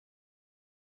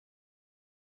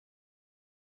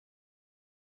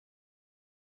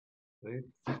Hey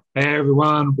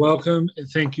everyone, welcome and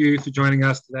thank you for joining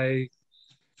us today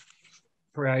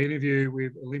for our interview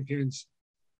with Olympians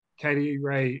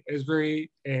Katie-Rae Ezbery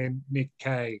and Nick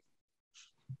Kay.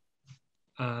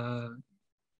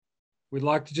 We'd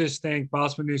like to just thank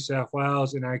Basketball New South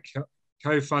Wales and our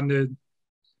co-funded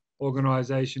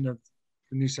organisation of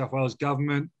the New South Wales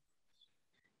Government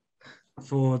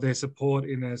for their support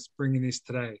in us bringing this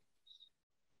today.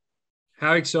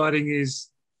 How exciting is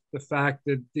the fact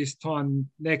that this time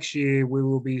next year we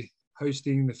will be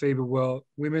hosting the FIBA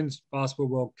Women's Basketball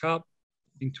World Cup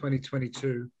in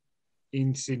 2022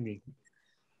 in Sydney.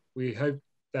 We hope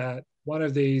that one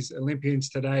of these Olympians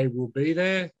today will be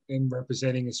there and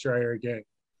representing Australia again.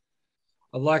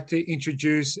 I'd like to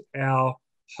introduce our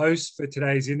host for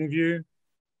today's interview,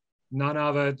 none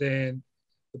other than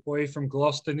the boy from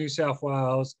Gloucester, New South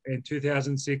Wales, and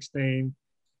 2016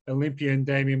 Olympian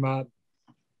Damien Martin.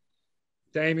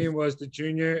 Damien was the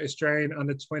junior Australian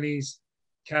under-20s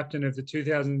captain of the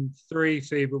 2003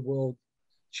 FIBA World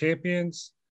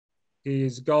Champions. He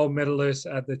is gold medalist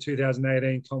at the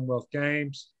 2018 Commonwealth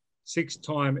Games,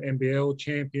 six-time NBL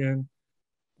champion,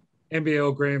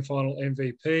 NBL Grand Final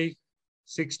MVP,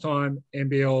 six-time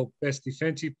NBL Best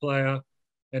Defensive Player,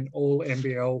 and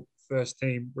all-NBL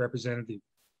first-team representative.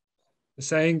 The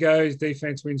saying goes,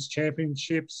 defense wins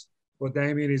championships. Well,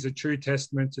 Damien is a true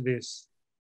testament to this.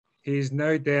 He is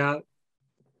no doubt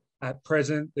at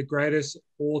present the greatest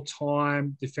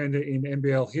all-time defender in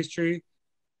NBL history,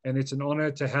 and it's an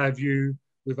honour to have you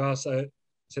with us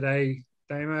today,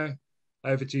 Damo.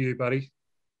 Over to you, buddy.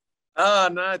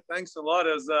 No, thanks a lot.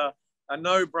 It was a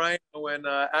no-brainer when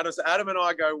Adam and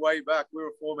I go way back. We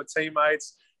were former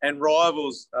teammates and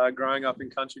rivals growing up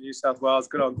in country New South Wales.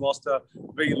 Good on Gloucester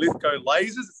v Lithgow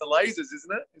Lasers. It's the Lasers,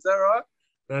 isn't it? Is that right?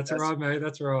 That's right, mate.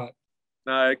 That's right.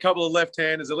 No, a couple of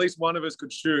left-handers. At least one of us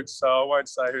could shoot, so I won't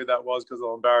say who that was because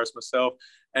I'll embarrass myself.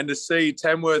 And to see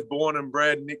Tamworth born and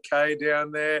bred Nick Kay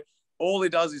down there, all he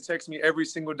does is text me every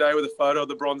single day with a photo of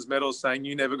the bronze medal saying,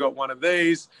 "You never got one of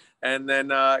these." And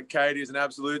then Katie is an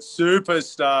absolute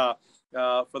superstar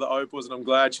for the Opals, and I'm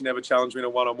glad she never challenged me in a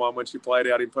one-on-one when she played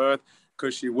out in Perth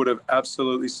because she would have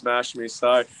absolutely smashed me.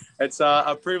 So it's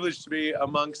a privilege to be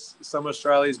amongst some of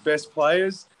Australia's best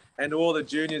players. And all the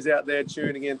juniors out there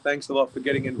tuning in, thanks a lot for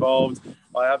getting involved.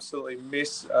 I absolutely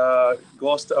miss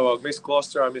Gloucester. Oh, I miss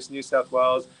Gloucester. I miss New South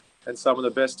Wales. And some of the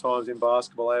best times in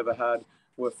basketball I ever had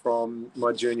were from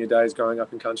my junior days growing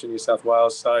up in country New South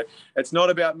Wales. So it's not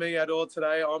about me at all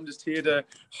today. I'm just here to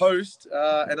host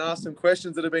and ask some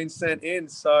questions that have been sent in.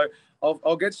 So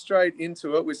I'll get straight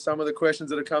into it with some of the questions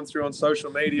that have come through on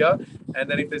social media. And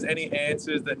then if there's any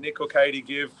answers that Nick or Katie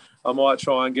give, I might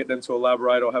try and get them to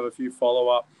elaborate or have a few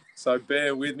follow-up. So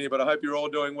bear with me, but I hope you're all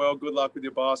doing well. Good luck with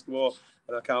your basketball.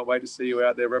 And I can't wait to see you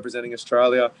out there representing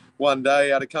Australia one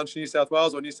day out of country New South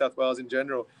Wales or New South Wales in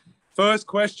general. First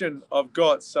question I've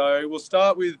got. So we'll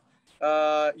start with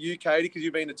you, Katie, because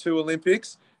you've been to 2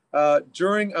 Olympics.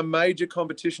 During a major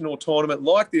competition or tournament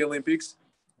like the Olympics,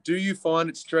 do you find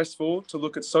it stressful to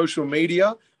look at social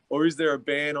media, or is there a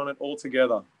ban on it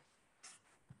altogether?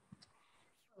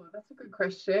 Oh, that's a good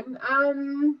question.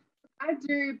 I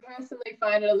do personally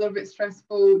find it a little bit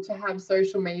stressful to have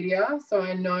social media. So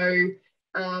I know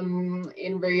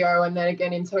in Rio and then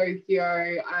again in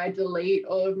Tokyo, I delete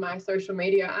all of my social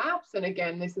media apps. And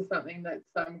again, this is something that's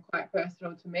quite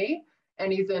personal to me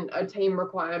and isn't a team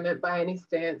requirement by any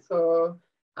stance or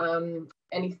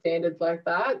any standards like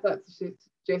that. That's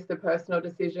just a personal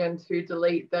decision to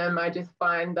delete them. I just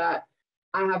find that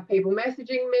I have people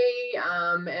messaging me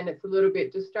and it's a little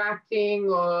bit distracting,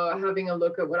 or having a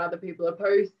look at what other people are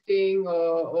posting,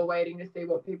 or waiting to see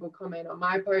what people comment on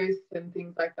my posts and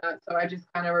things like that. So I just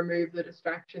kind of remove the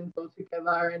distractions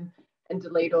altogether and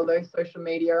delete all those social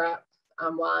media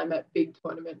apps while I'm at big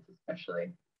tournaments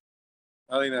especially.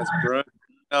 I think that's brilliant.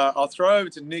 I'll throw over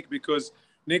to Nick because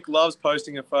Nick loves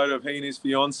posting a photo of he and his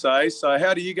fiancée. So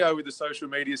how do you go with the social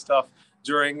media stuff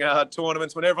during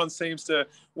tournaments when everyone seems to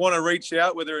want to reach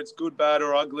out, whether it's good, bad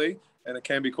or ugly, and it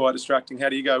can be quite distracting? How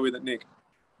do you go with it, Nick?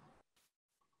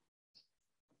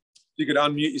 You could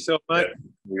unmute yourself, mate.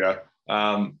 Yeah,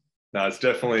 no, it's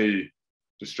definitely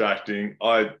distracting.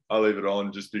 I leave it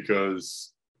on just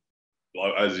because,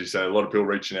 as you say, a lot of people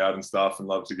reaching out and stuff and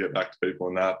love to get back to people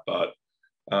and that, but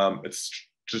it's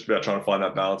just about trying to find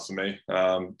that balance for me.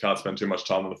 Can't spend too much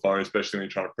time on the phone, especially when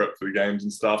you're trying to prep for the games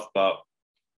and stuff, but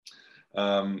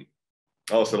I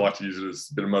also like to use it as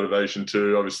a bit of motivation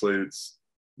too. Obviously,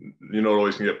 you're not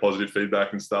always going to get positive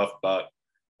feedback and stuff, but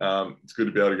it's good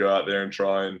to be able to go out there and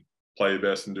try and play your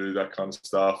best and do that kind of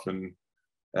stuff and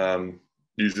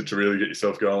use it to really get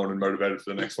yourself going and motivated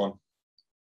for the next one.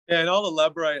 Yeah, and I'll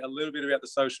elaborate a little bit about the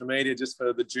social media just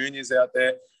for the juniors out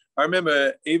there. I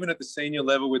remember even at the senior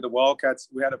level with the Wildcats,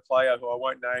 we had a player who I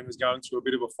won't name who's going through a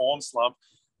bit of a form slump.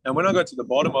 And when I got to the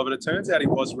bottom of it, it turns out he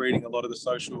was reading a lot of the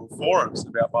social forums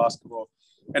about basketball.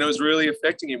 And it was really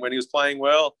affecting him. When he was playing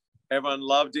well, everyone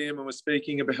loved him and was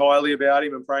speaking highly about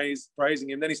him and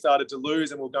praising him. Then he started to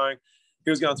lose, and he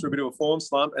was going through a bit of a form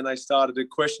slump, and they started to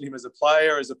question him as a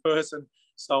player, as a person,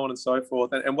 so on and so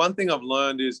forth. And one thing I've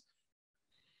learned is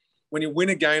when you win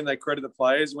a game, they credit the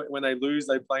players. When they lose,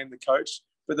 they blame the coach.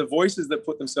 But the voices that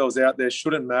put themselves out there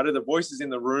shouldn't matter. The voices in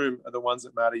the room are the ones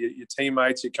that matter, your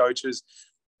teammates, your coaches.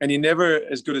 And you're never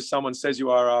as good as someone says you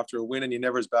are after a win, and you're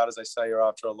never as bad as they say you're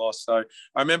after a loss. So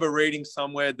I remember reading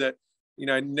somewhere that,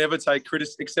 never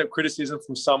accept criticism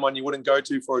from someone you wouldn't go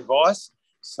to for advice.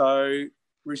 So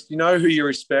you know who you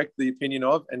respect the opinion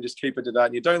of, and just keep it to that.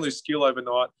 And you don't lose skill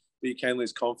overnight, but you can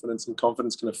lose confidence, and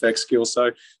confidence can affect skill.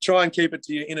 So try and keep it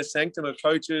to your inner sanctum of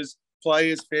coaches,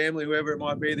 players, family, whoever it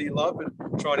might be that you love,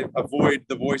 and try to avoid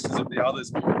the voices of the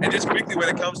others. And just quickly, when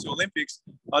it comes to Olympics,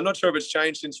 I'm not sure if it's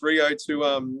changed since Rio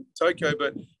to Tokyo,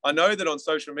 but I know that on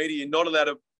social media, you're not allowed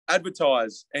to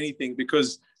advertise anything,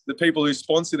 because the people who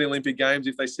sponsor the Olympic Games,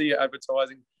 if they see you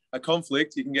advertising a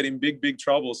conflict, you can get in big, big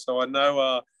trouble. So I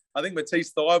know, I think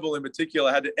Matisse Thybulle in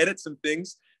particular had to edit some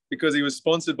things because he was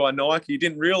sponsored by Nike. He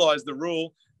didn't realise the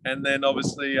rule. And then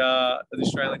obviously the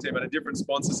Australian team had a different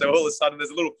sponsor. So all of a sudden there's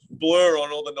a little blur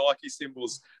on all the Nike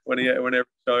symbols whenever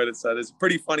he showed it. So there's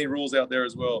pretty funny rules out there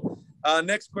as well.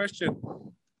 Next question.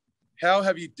 How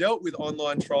have you dealt with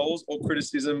online trolls or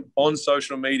criticism on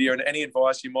social media, and any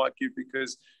advice you might give?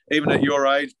 Because even at your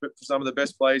age, but for some of the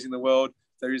best players in the world,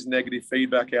 there is negative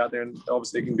feedback out there, and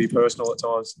obviously it can be personal at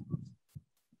times.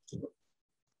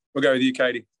 We'll go with you,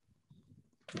 Katie.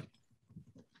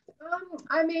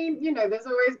 I mean, there's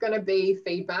always going to be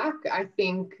feedback. I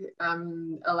think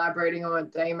elaborating on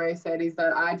what Damo said is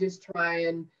that I just try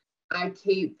and I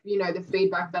keep, the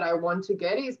feedback that I want to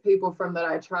get is people from that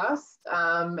I trust,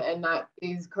 and that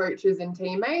is coaches and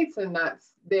teammates, and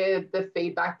that's the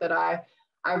feedback that I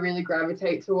really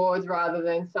gravitate towards, rather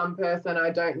than some person I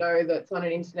don't know that's on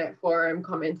an internet forum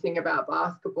commenting about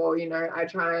basketball. I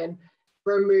try and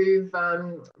remove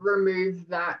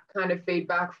that kind of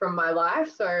feedback from my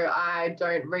life. So I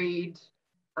don't really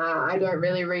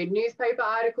read newspaper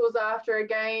articles after a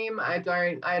game. I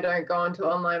don't go onto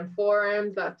online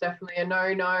forums. That's definitely a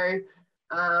no-no.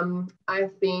 I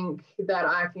think that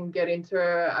I can get into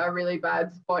a really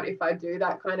bad spot if I do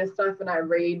that kind of stuff and I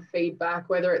read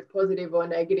feedback, whether it's positive or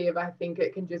negative. I think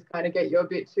it can just kind of get you a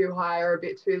bit too high or a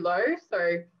bit too low.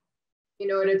 So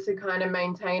in order to kind of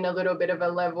maintain a little bit of a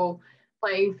level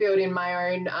playing field in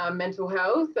my own mental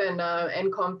health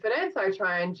and confidence, I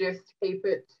try and just keep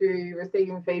it to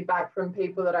receiving feedback from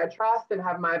people that I trust and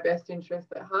have my best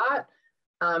interest at heart.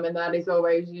 And that is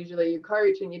always usually your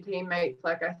coach and your teammates,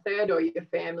 like I said, or your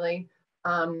family.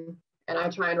 And I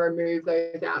try and remove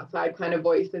those outside kind of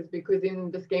voices, because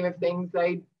in the scheme of things,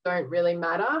 they don't really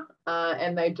matter,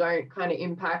 and they don't kind of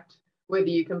impact whether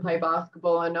you can play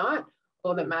basketball or not.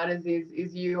 All that matters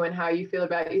is you and how you feel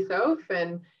about yourself,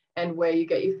 and where you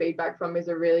get your feedback from is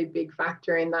a really big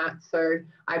factor in that. So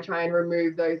I try and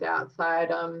remove those outside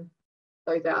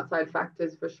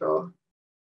factors for sure.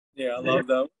 Yeah, I love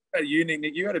that. What about you,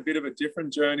 Nick? You had a bit of a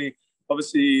different journey.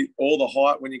 Obviously, all the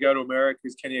hype when you go to America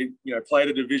is, can you play at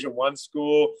a Division I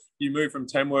school? You move from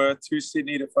Tamworth to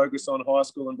Sydney to focus on high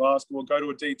school and basketball, go to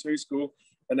a D2 school,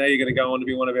 and now you're going to go on to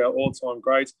be one of our all-time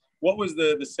greats. What was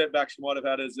the setbacks you might have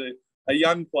had as a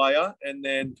young player, and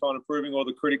then kind of proving all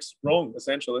the critics wrong,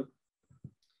 essentially?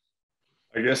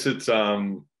 I guess it's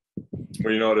when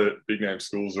you're not at big name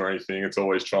schools or anything, it's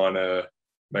always trying to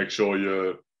make sure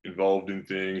you're involved in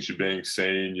things, you're being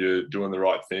seen, you're doing the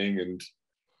right thing. And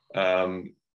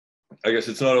I guess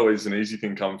it's not always an easy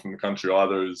thing coming from the country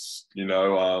either, as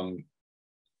a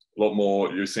lot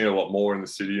more, you're seeing a lot more in the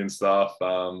city and stuff.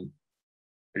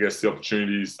 I guess the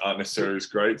opportunities aren't necessarily as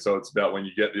great. So it's about, when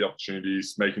you get the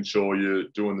opportunities, making sure you're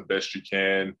doing the best you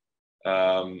can,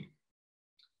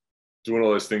 doing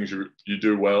all those things you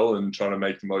do well, and trying to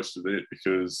make the most of it,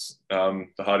 because the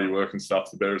harder you work and stuff,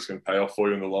 the better it's going to pay off for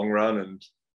you in the long run. And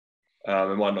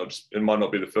it might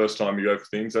not be the first time you go for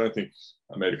things. I don't think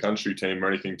I made a country team or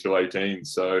anything till 18.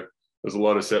 So there's a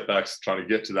lot of setbacks trying to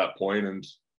get to that point. And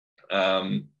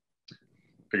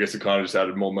I guess it kind of just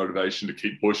added more motivation to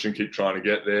keep pushing, keep trying to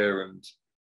get there. And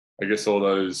I guess all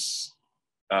those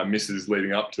misses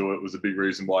leading up to it was a big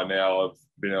reason why now I've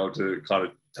been able to kind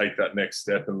of take that next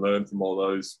step and learn from all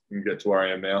those and get to where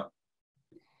I am now.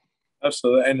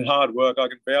 Absolutely. And hard work. I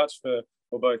can vouch for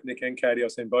both Nick and Katie.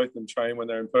 I've seen both of them train when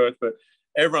they're in Perth, but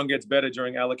everyone gets better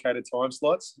during allocated time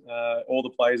slots. All the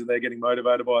players are there getting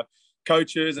motivated by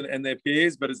coaches and their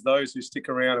peers, but it's those who stick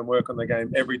around and work on the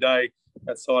game every day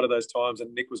outside of those times.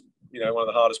 And Nick was, one of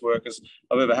the hardest workers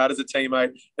I've ever had as a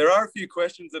teammate. There are a few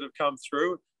questions that have come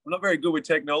through. I'm not very good with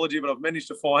technology, but I've managed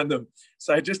to find them.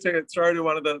 So just to throw to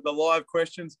one of the live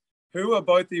questions, who are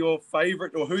both of your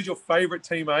favourite, or who's your favourite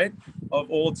teammate of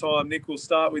all time? Nick, we'll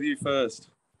start with you first.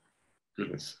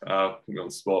 Goodness, put me on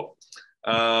the spot.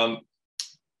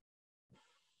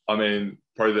 Probably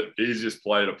the easiest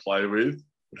player to play with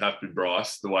would have to be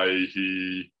Bryce. The way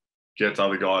he gets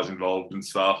other guys involved and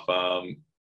stuff,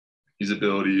 his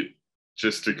ability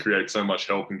just to create so much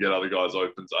help and get other guys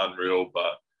open is unreal.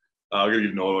 But I've got to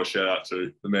give Nordo a shout out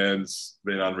too. The man's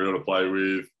been unreal to play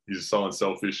with. He's so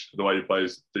unselfish, the way he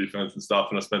plays defense and stuff.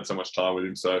 And I spent so much time with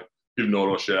him. So give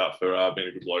Nordo a shout out for being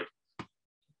a good bloke.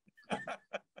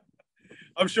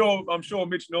 I'm sure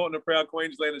Mitch Norton, a proud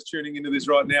Queenslander, is tuning into this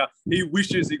right now. He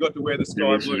wishes he got to wear the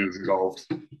sky blue. He was involved.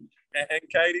 And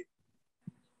Katie?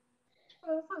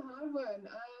 That's a hard one.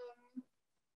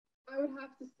 I would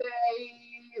have to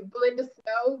say Belinda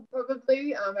Snell,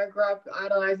 probably. I grew up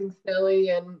idolising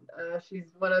Snelly, and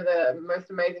she's one of the most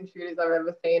amazing shooters I've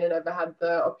ever seen and ever had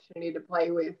the opportunity to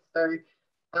play with. So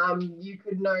you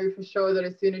could know for sure that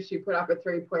as soon as she put up a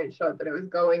three-point shot that it was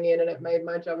going in, and it made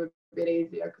my job a bit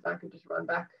easier because I could just run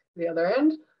back to the other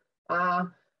end.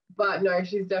 But no,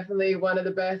 she's definitely one of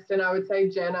the best. And I would say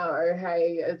Jenna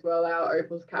O'Hay as well, our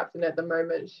Opal's captain at the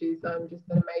moment. She's just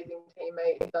an amazing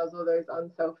teammate. Does all those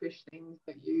unselfish things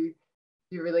that you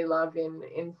really love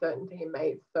in certain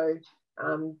teammates. So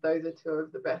those are two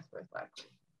of the best, most likely.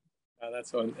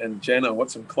 That's on. And Jenna,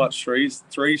 what some clutch threes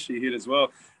she hit as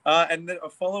well. And then a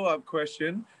follow-up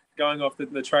question, going off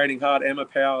the training hard. Emma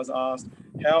Powers asked,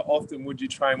 how often would you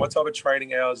train? What type of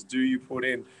training hours do you put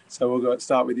in? So we'll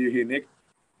start with you here, Nick.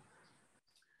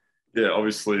 Yeah,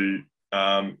 obviously,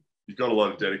 you've got a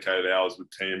lot of dedicated hours with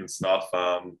team and stuff.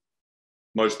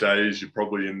 Most days you're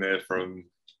probably in there from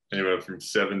anywhere from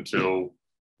 7 till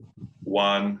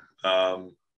 1.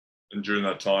 And during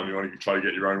that time, you want to try to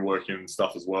get your own work in and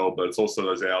stuff as well. But it's also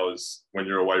those hours when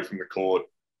you're away from the court,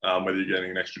 whether you're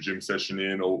getting an extra gym session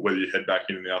in or whether you head back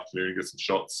in the afternoon and get some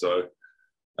shots. So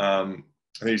I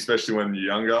think especially when you're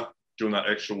younger, doing that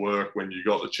extra work when you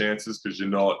got the chances, because you're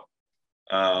not,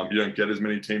 you don't get as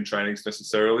many team trainings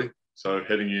necessarily. So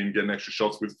heading in, getting extra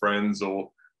shots with friends or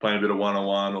playing a bit of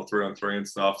 1-on-1 or 3-on-3 and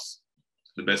stuff's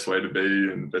the best way to be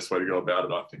and the best way to go about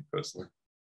it, I think, personally.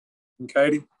 And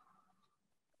Katie?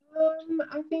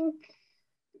 I think,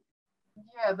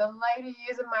 the later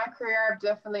years of my career, I've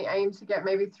definitely aimed to get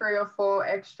maybe 3 or 4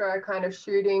 extra kind of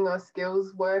shooting or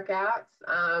skills workouts.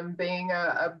 Being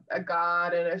a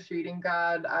guard and a shooting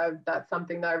guard, that's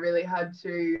something that I really had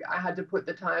to put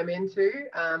the time into.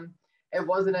 It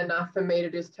wasn't enough for me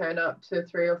to just turn up to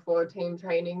 3 or 4 team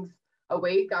trainings a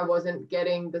week. I wasn't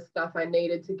getting the stuff I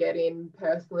needed to get in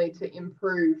personally to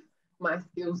improve my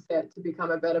skill set to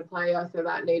become a better player. So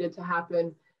that needed to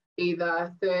happen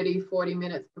either 30, 40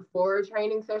 minutes before a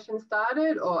training session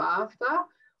started or after,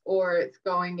 or it's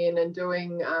going in and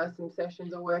doing some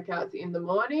sessions or workouts in the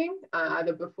morning,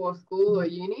 either before school or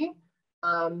uni,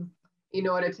 in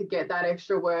order to get that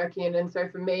extra work in. And so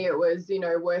for me, it was,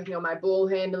 working on my ball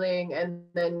handling and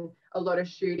then a lot of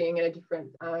shooting and a different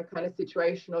kind of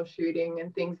situational shooting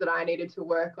and things that I needed to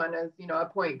work on as, a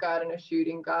point guard and a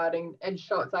shooting guard and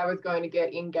shots I was going to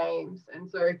get in games. And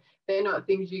so they're not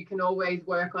things you can always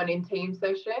work on in team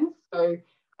sessions. So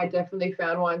I definitely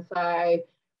found once I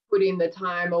put in the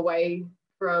time away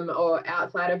from or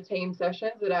outside of team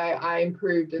sessions that I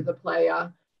improved as a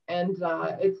player. And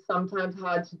it's sometimes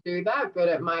hard to do that, but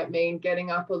it might mean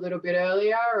getting up a little bit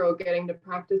earlier or getting to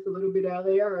practice a little bit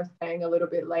earlier or staying a little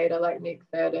bit later, like Nick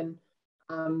said. And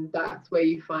that's where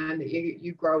you find that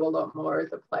you grow a lot more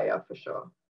as a player for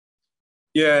sure.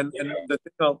 Yeah, and the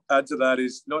thing I'll add to that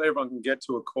is not everyone can get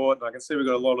to a court. And I can see we've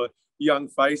got a lot of young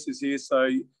faces here. So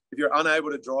if you're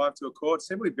unable to drive to a court,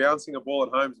 simply bouncing a ball at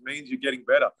home means you're getting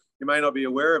better. You may not be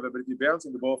aware of it, but if you're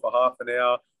bouncing the ball for half an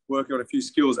hour, working on a few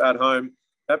skills at home,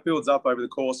 that builds up over the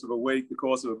course of a week, the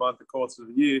course of a month, the course of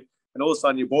a year. And all of a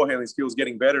sudden your ball handling skills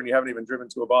getting better and you haven't even driven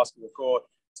to a basketball court.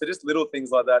 So just little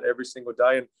things like that every single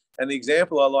day. And the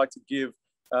example I like to give,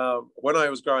 when I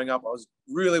was growing up, I was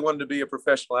really wanted to be a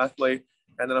professional athlete.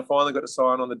 And then I finally got to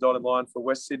sign on the dotted line for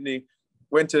West Sydney.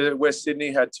 Went to West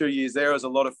Sydney, had 2 years there. It was a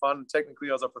lot of fun. Technically,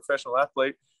 I was a professional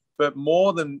athlete. But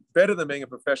better than being a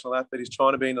professional athlete is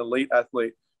trying to be an elite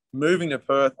athlete. Moving to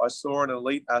Perth, I saw an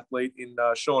elite athlete in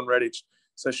Sean Redditch.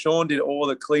 So Sean did all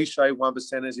the cliche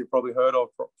 1%ers you've probably heard of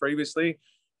previously.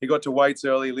 He got to weights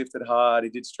early, lifted hard, he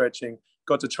did stretching,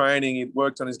 got to training, he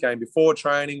worked on his game before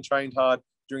training, trained hard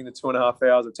during the 2.5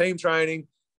 hours of team training.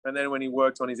 And then when he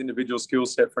worked on his individual skill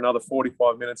set for another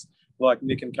 45 minutes, like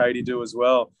Nick and Katie do as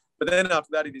well. But then after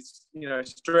that, it is,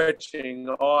 stretching,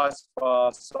 ice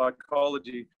fast,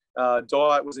 psychology,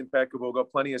 diet was impeccable,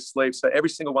 got plenty of sleep. So every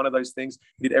single one of those things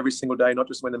he did every single day, not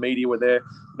just when the media were there,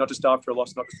 not just after a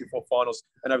loss, not just before finals.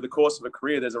 And over the course of a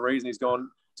career, there's a reason he's gone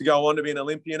to go on to be an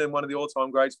Olympian and one of the all-time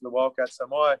greats for the Wildcats. So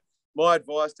my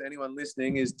advice to anyone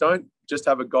listening is don't just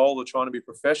have a goal of trying to be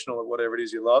professional at whatever it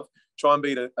is you love. Try and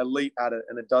be elite at it.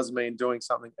 And it does mean doing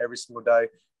something every single day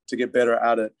to get better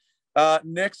at it.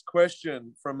 Next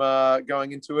question from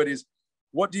going into it is,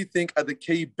 what do you think are the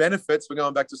key benefits? We're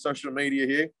going back to social media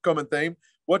here, common theme.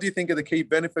 What do you think are the key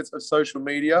benefits of social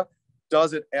media?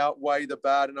 Does it outweigh the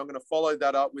bad? And I'm going to follow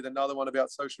that up with another one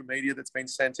about social media that's been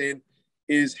sent in,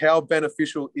 is how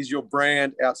beneficial is your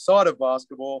brand outside of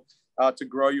basketball to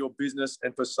grow your business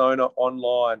and persona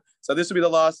online? So this will be the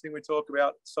last thing we talk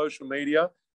about, social media,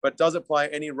 but does it play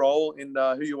any role in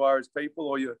who you are as people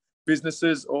or your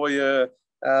businesses or your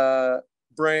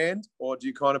brand, or do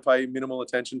you kind of pay minimal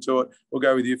attention to it? We'll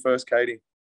go with you first, Katie.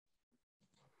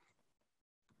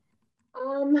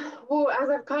 Well, as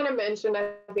I've kind of mentioned,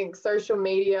 I think social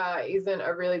media isn't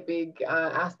a really big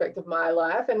aspect of my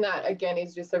life, and that again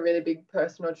is just a really big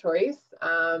personal choice.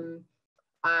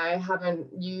 I haven't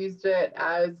used it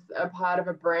as a part of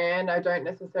a brand. I don't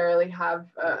necessarily have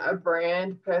a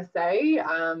brand per se.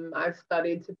 I've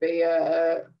studied to be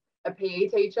a PE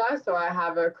teacher, so I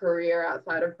have a career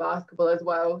outside of basketball as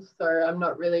well. So I'm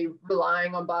not really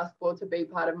relying on basketball to be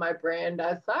part of my brand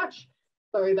as such.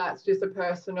 So that's just a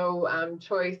personal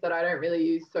choice that I don't really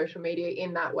use social media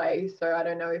in that way. So I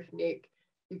don't know if Nick,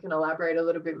 you can elaborate a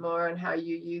little bit more on how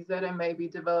you use it and maybe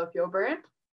develop your brand.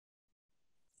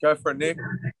 Go for it, Nick.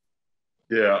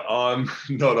 Yeah, I'm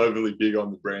not overly big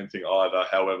on the brand thing either.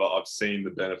 However, I've seen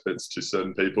the benefits to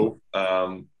certain people.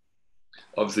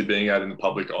 Obviously, being out in the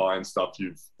public eye and stuff,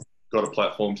 you've got a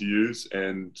platform to use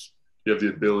and you have the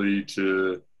ability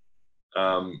to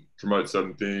promote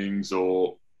certain things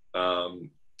or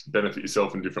benefit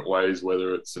yourself in different ways,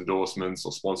 whether it's endorsements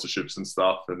or sponsorships and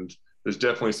stuff. And there's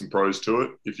definitely some pros to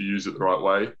it if you use it the right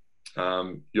way.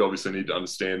 You obviously need to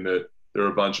understand that there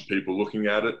are a bunch of people looking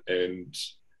at it, and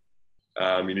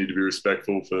you need to be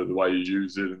respectful for the way you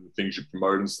use it and the things you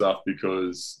promote and stuff,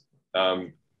 because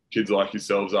kids like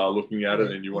yourselves are looking at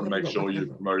it, and you want to make sure you're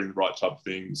promoting the right type of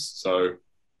things. So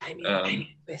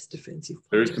best defensive player.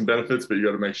 there is some benefits, but you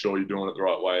got to make sure you're doing it the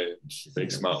right way and being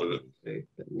smart with it.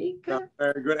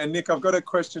 Very good. And Nick, I've got a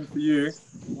question for you.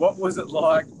 What was it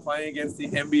like playing against the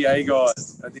NBA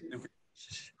guys?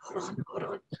 Hold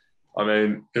on. I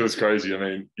mean, it was crazy. I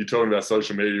mean, you're talking about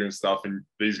social media and stuff, and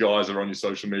these guys are on your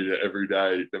social media every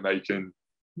day. They're making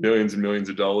millions and millions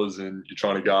of dollars, and you're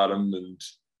trying to guard them. And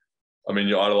I mean,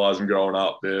 you idolize them growing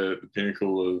up. They're the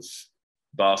pinnacle of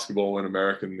basketball in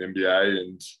America and the NBA,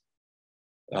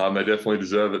 and they definitely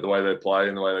deserve it, the way they play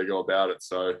and the way they go about it.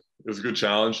 So it was a good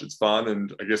challenge. It's fun.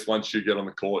 And I guess once you get on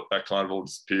the court, that kind of all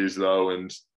disappears though,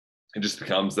 and it just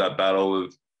becomes that battle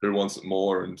of who wants it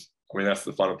more. And I mean, that's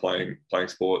the fun of playing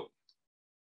sport.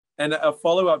 And a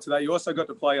follow-up to that, you also got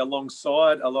to play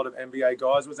alongside a lot of NBA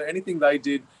guys. Was there anything they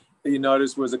did that you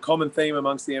noticed was a common theme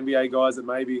amongst the NBA guys that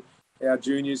maybe our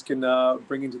juniors can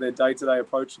bring into their day-to-day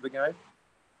approach to the game?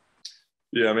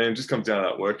 Yeah, I mean, it just comes down to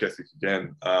that work ethic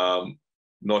again.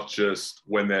 Not just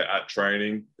when they're at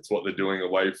training, it's what they're doing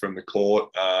away from the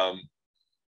court. I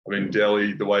mean,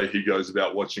 Delhi, the way he goes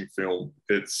about watching film,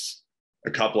 it's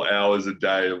a couple of hours a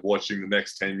day of watching the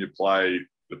next team you play,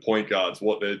 the point guards,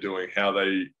 what they're doing, how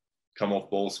they come off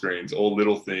ball screens, all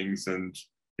little things, and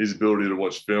his ability to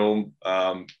watch film,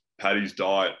 Paddy's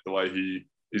diet, the way he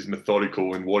is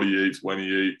methodical in what he eats, when he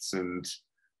eats, and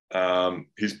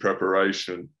his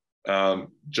preparation,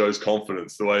 Joe's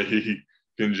confidence, the way he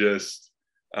can just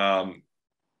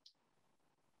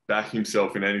back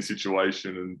himself in any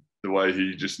situation, and the way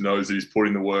he just knows that he's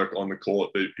putting the work on the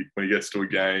court, that when he gets to a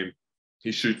game,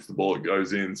 he shoots the ball, it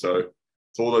goes in. So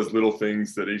it's all those little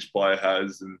things that each player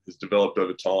has and has developed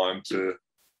over time to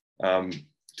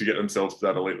get themselves to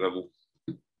that elite level.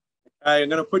 Hey, I'm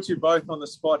going to put you both on the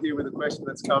spot here with a question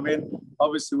that's come in.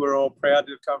 Obviously, we're all proud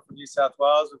to have come from New South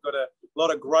Wales. We've got a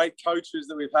lot of great coaches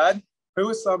that we've had. Who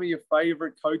are some of your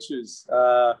favourite coaches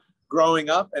growing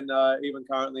up and even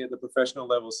currently at the professional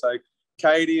level? So,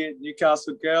 Katie,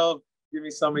 Newcastle girl, give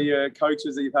me some of your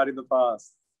coaches that you've had in the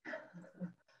past.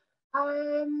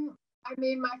 I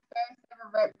mean, my first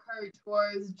ever rep coach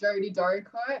was Jodie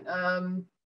Doricott.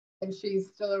 and she's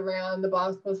still around the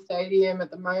basketball stadium at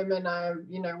the moment. I,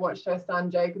 watched her son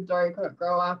Jacob Doricott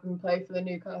grow up and play for the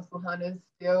Newcastle Hunters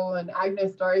still. And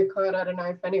Agnes Doricott, I don't know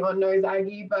if anyone knows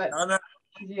Aggie, but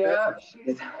yeah,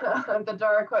 she's the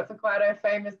Doricotts are quite a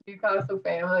famous Newcastle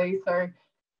family. So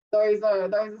those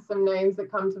are some names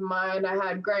that come to mind. I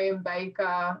had Graham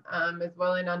Baker as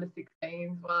well in under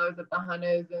 16s while I was at the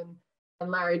Hunters,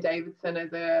 and Larry Davidson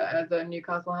as a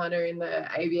Newcastle Hunter in the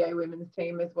ABA women's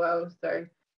team as well. So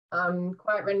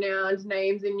quite renowned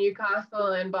names in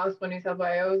Newcastle and Basketball New South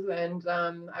Wales, and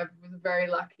I was very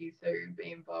lucky to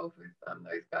be involved with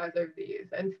those guys over the years,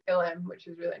 and still am, which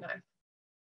is really nice.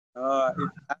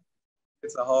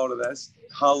 It's a hold of this.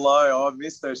 Hello, I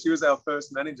missed her. She was our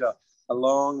first manager a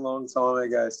long, long time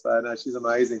ago. So no, she's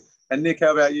amazing. And Nick,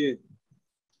 how about you?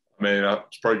 I mean, I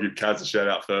should probably give Kaz a shout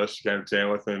out first. She came to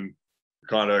Tamworth and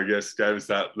kind of, I guess, gave us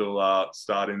that little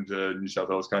start into New South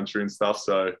Wales country and stuff.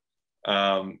 So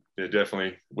yeah,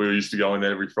 definitely. We used to go in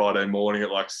there every Friday morning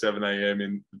at like 7 a.m.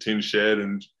 in the tin shed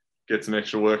and get some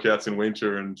extra workouts in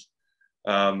winter. And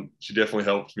she definitely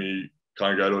helped me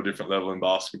kind of go to a different level in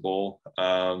basketball.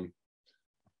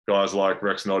 Guys like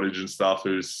Rex Nottage and stuff,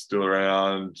 who's still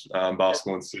around,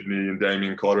 basketball in Sydney, and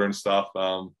Damien Cotter and stuff.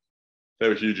 They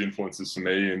were huge influences for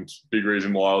me, and big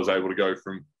reason why I was able to go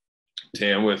from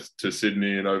Tamworth to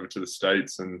Sydney and over to the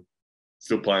States and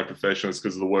still playing professionals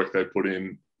because of the work they put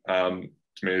in to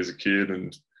me as a kid,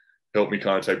 and helped me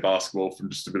kind of take basketball from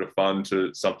just a bit of fun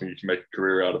to something you can make a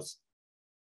career out of.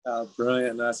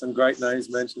 Brilliant. Some great names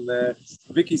mentioned there.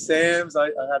 Vicky Sams, I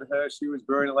had her. She was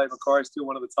brilliant at Lake Macquarie, still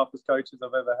one of the toughest coaches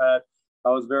I've ever had. I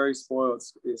was very spoiled.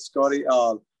 Scotty,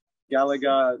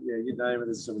 Gallagher, yeah, you name it.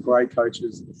 There's some great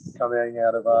coaches coming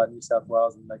out of New South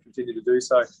Wales, and they continue to do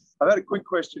so. I've had a quick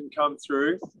question come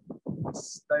through.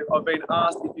 I've been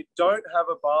asked, if you don't have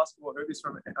a basketball hoop, this is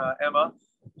from Emma.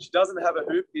 She doesn't have a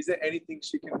hoop. Is there anything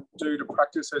she can do to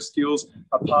practice her skills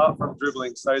apart from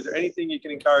dribbling? So is there anything you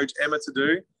can encourage Emma to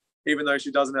do, even though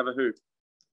she doesn't have a hoop?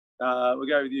 We'll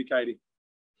go with you, Katie.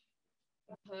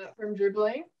 Apart from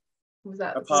dribbling? Was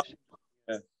that apart?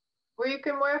 Yeah. Well, you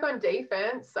can work on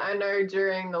defense. I know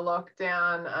during the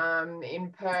lockdown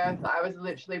in Perth, I was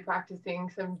literally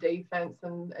practicing some defense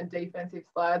and defensive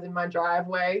slides in my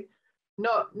driveway.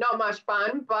 Not much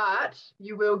fun, but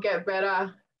you will get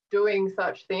better doing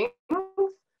such things.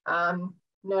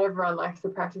 Not everyone likes to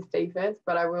practice defense,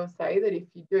 but I will say that if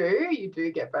you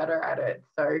do get better at it.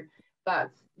 So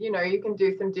that's, you can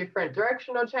do some different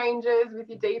directional changes with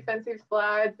your defensive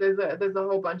slides. There's a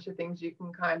whole bunch of things you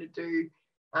can kind of do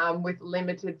with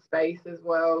limited space as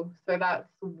well. So that's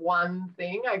one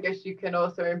thing. I guess you can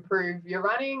also improve your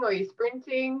running or your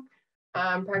sprinting,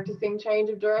 practicing change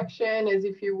of direction as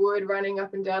if you would running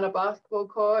up and down a basketball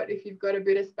court if you've got a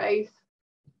bit of space.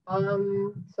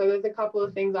 So there's a couple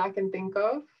of things I can think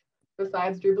of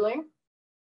besides dribbling.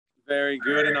 Very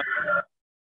good. And I'm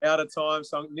out of time.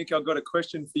 So Nick, I've got a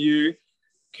question for you.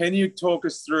 Can you talk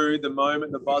us through the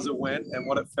moment the buzzer went and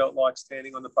what it felt like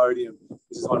standing on the podium?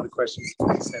 This is one of the questions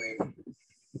we sent in.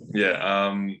 Yeah.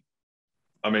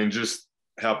 I mean, just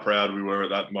how proud we were at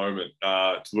that moment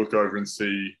to look over and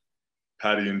see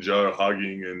Paddy and Joe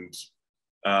hugging, and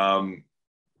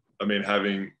I mean,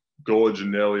 having Gorge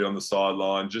and Nelly on the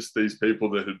sideline, just these people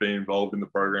that had been involved in the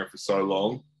program for so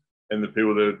long, and the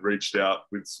people that had reached out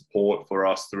with support for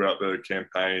us throughout the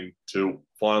campaign to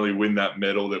finally win that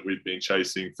medal that we'd been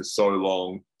chasing for so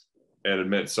long, and it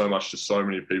meant so much to so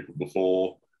many people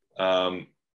before. I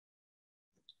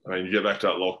mean, you get back to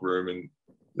that locker room and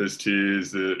there's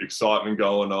tears, the excitement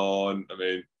going on. I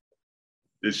mean,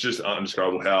 it's just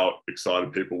undescribable how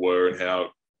excited people were and how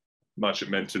much it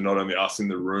meant to not only us in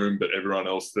the room, but everyone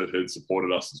else that had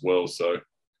supported us as well. So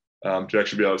to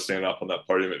actually be able to stand up on that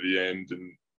podium at the end,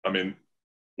 and I mean,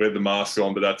 we had the mask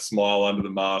on, but that smile under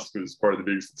the mask was probably the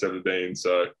biggest it's ever been.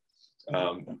 So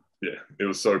yeah, it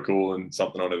was so cool and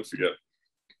something I'll never forget.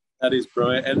 That is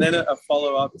brilliant. And then a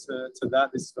follow-up to that,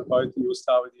 this is for both of you. We'll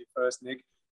start with you first, Nick.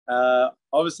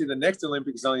 Obviously, the next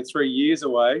Olympics is only 3 years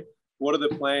away. What are the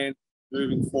plans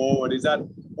moving forward? Is that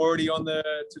already on the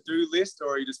to-do list,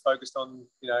 or are you just focused on,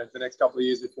 the next couple of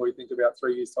years before you think about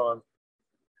 3 years' time?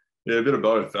 Yeah, a bit of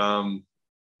both. I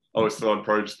always thought I'd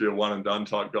probably just be a one-and-done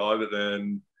type guy, but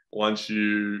then once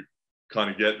you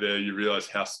kind of get there, you realise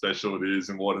how special it is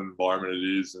and what an environment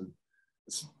it is, and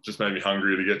it's just made me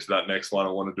hungry to get to that next one. I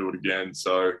want to do it again.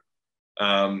 So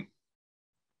I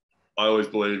always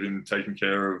believe in taking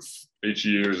care of each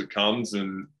year as it comes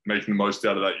and making the most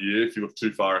out of that year. If you look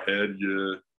too far ahead,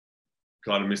 you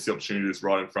kind of miss the opportunity that's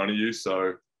right in front of you. So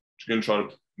you're going to try to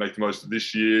make the most of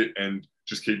this year and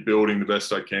just keep building the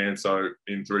best I can. So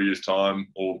in 3 years' time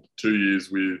or 2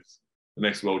 years with the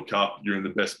next World Cup, you're in the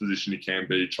best position you can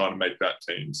be trying to make that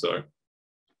team. So,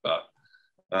 but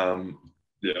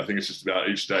yeah, I think it's just about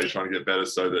each day trying to get better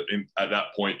so that at that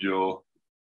point you're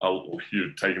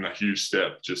taking a huge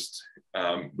step just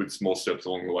with small steps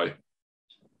along the way.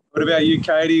 What about you,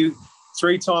 Katie?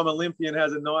 3-time Olympian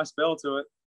has a nice bell to it.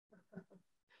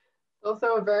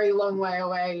 Also a very long way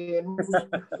away in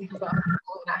basketball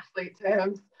and athlete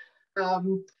terms.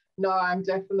 No, I'm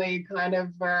definitely kind of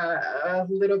a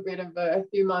little bit of a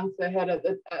few months ahead at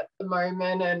the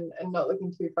moment and not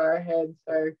looking too far ahead.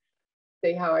 So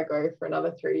see how I go for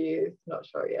another 3 years. Not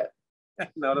sure yet.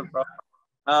 Not a problem.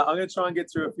 I'm going to try and get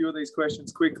through a few of these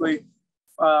questions quickly.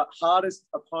 Hardest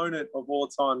opponent of all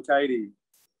time, Katie?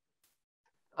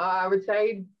 I would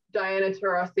say Diana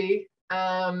Taurasi,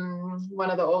 one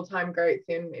of the all-time greats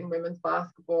in women's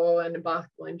basketball and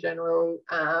basketball in general.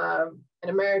 An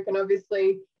American,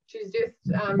 obviously. She's just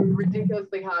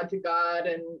ridiculously hard to guard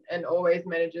and always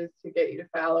manages to get you to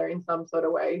foul her in some sort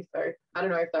of way. So I don't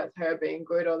know if that's her being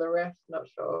good or the refs, not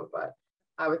sure, but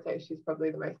I would say she's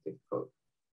probably the most difficult.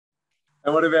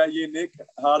 And what about you, Nick?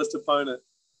 Hardest opponent?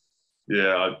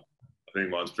 Yeah, I think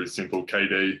mine's pretty simple.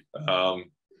 KD,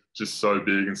 just so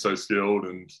big and so skilled.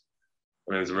 And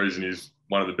I mean, there's a reason he's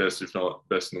one of the best, if not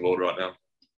best in the world right now.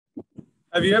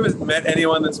 Have you ever met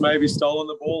anyone that's maybe stolen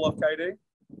the ball off KD?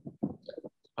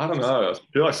 I don't know. I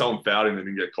feel like someone fouled him and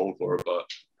didn't get called for it, but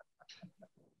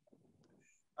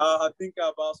I think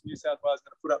Basketball New South Wales is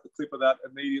going to put up the clip of that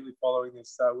immediately following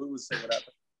this. So we'll see what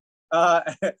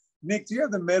happens. Nick, do you have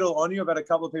the medal on you? I've had a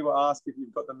couple of people ask if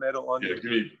you've got the medal on you. Yeah,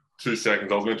 give me 2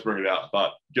 seconds. I was meant to bring it out,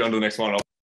 but get on to the next one.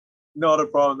 Not a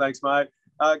problem. Thanks, mate.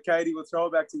 Katie, we'll throw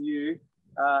it back to you.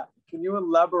 Can you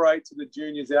elaborate to the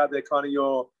juniors out there kind of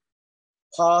your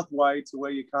pathway to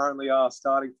where you currently are,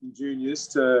 starting from juniors,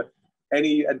 to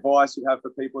any advice you have for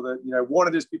people that, you know, want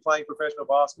to just be playing professional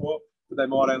basketball, but they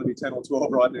might only be 10 or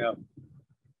 12 right now?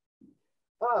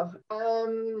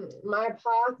 My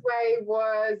pathway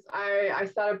was I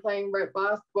started playing rep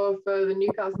basketball for the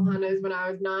Newcastle Hunters when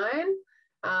I was 9,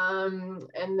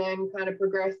 and then kind of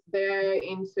progressed there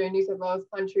into New South Wales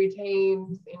country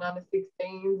teams in under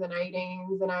 16s and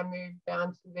 18s, and I moved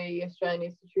down to the Australian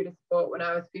Institute of Sport when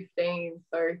I was 15.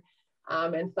 So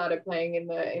and started playing in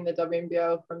the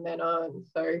WNBL from then on.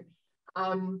 So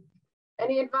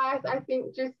any advice? I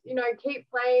think just, you know, keep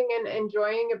playing and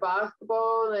enjoying your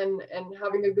basketball and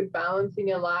having a good balance in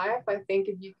your life. I think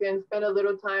if you can spend a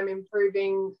little time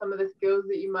improving some of the skills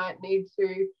that you might need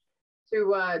to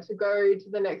go to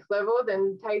the next level,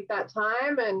 then take that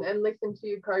time and listen to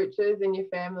your coaches and your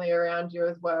family around you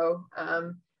as well.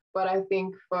 But I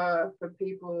think for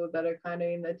people that are kind of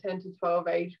in the 10 to 12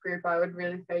 age group, I would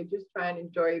really say just try and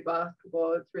enjoy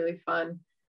basketball. It's really fun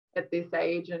at this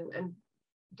age, and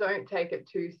don't take it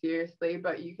too seriously,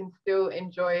 but you can still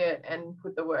enjoy it and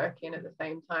put the work in at the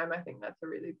same time. I think that's a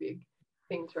really big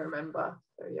thing to remember.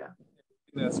 So, yeah.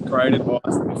 That's great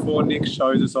advice. Before Nick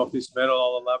shows us off this medal,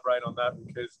 I'll elaborate on that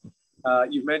because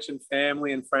you've mentioned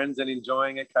family and friends and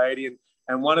enjoying it, Katie.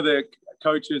 And one of the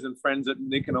coaches and friends that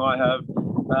Nick and I have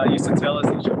used to tell us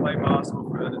that you should play basketball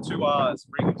for the 2 R's,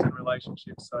 rings and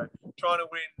relationships. So trying to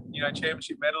win, you know,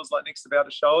 championship medals like Nick's about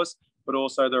to show us, but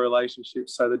also the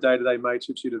relationships. So the day-to-day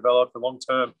mateships you develop, the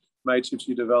long-term mateships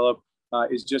you develop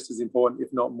is just as important,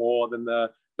 if not more, than the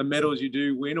medals you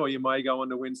do win or you may go on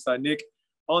to win. So Nick,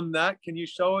 on that, can you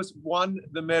show us, one,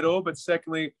 the medal, but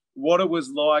secondly, what it was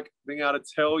like being able to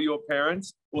tell your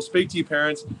parents or speak to your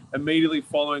parents immediately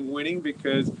following winning,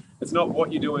 because it's not what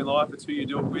you do in life, it's who you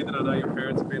do it with. And I know your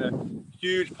parents have been a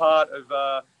huge part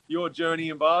of your journey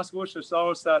in basketball. So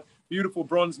show us that beautiful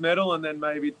bronze medal and then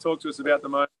maybe talk to us about the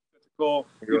moment to call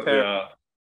your parents.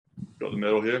 Got the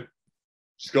medal here.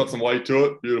 She's got some weight to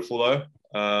it. Beautiful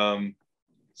though.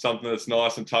 Something that's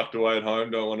nice and tucked away at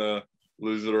home. Don't want to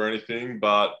lose it or anything,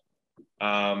 but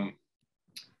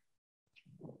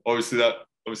obviously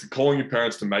calling your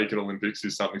parents to make it Olympics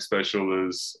is something special.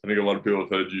 As I think a lot of people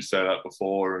have heard you say that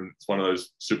before, and it's one of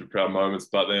those super proud moments.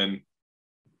 But then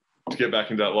to get back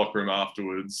into that locker room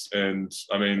afterwards, and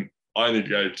I mean, I only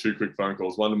gave 2 quick phone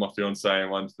calls, one to my fiance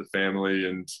and one to the family,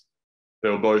 and they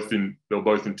were both in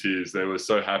tears. They were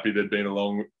so happy they'd been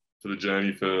along for the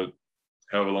journey for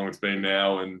however long it's been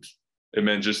now, and it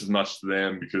meant just as much to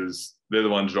them because they're the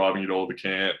ones driving you to all the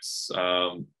camps.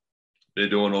 They're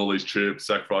doing all these trips,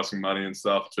 sacrificing money and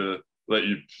stuff to let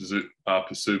you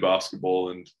pursue basketball.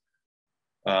 And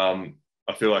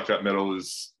I feel like that medal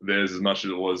is theirs as much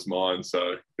as it was mine.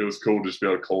 So it was cool to just be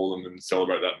able to call them and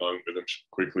celebrate that moment with them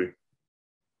quickly.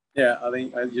 Yeah, I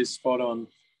think you're spot on.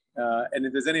 And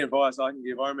if there's any advice I can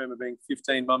give, I remember being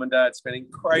 15, mum and dad spending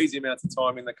crazy amounts of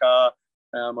time in the car.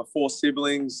 My 4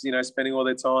 siblings, spending all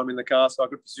their time in the car so I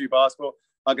could pursue basketball.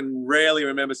 I can rarely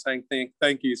remember saying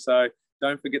thank you. So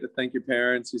don't forget to thank your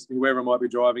parents, whoever might be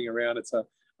driving around. It's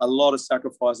a lot of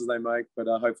sacrifices they make, but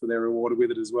hopefully they're rewarded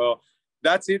with it as well.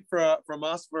 That's it from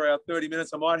us for our 30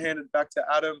 minutes. I might hand it back to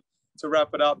Adam to wrap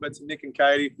it up, but to Nick and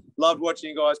Katie, loved watching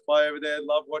you guys play over there.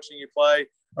 Loved watching you play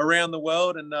around the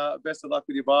world, and best of luck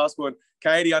with your basketball. And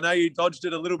Katie, I know you dodged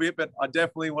it a little bit, but I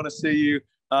definitely want to see you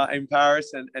in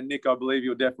Paris. And Nick, I believe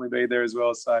you'll definitely be there as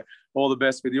well. So all the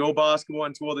best with your basketball,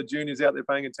 and to all the juniors out there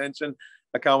paying attention.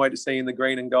 I can't wait to see you in the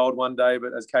green and gold one day.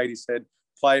 But as Katie said,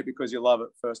 play it because you love it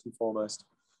first and foremost.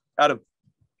 Adam.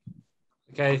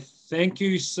 Okay, thank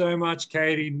you so much,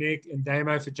 Katie, Nick, and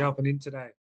Damo for jumping in today.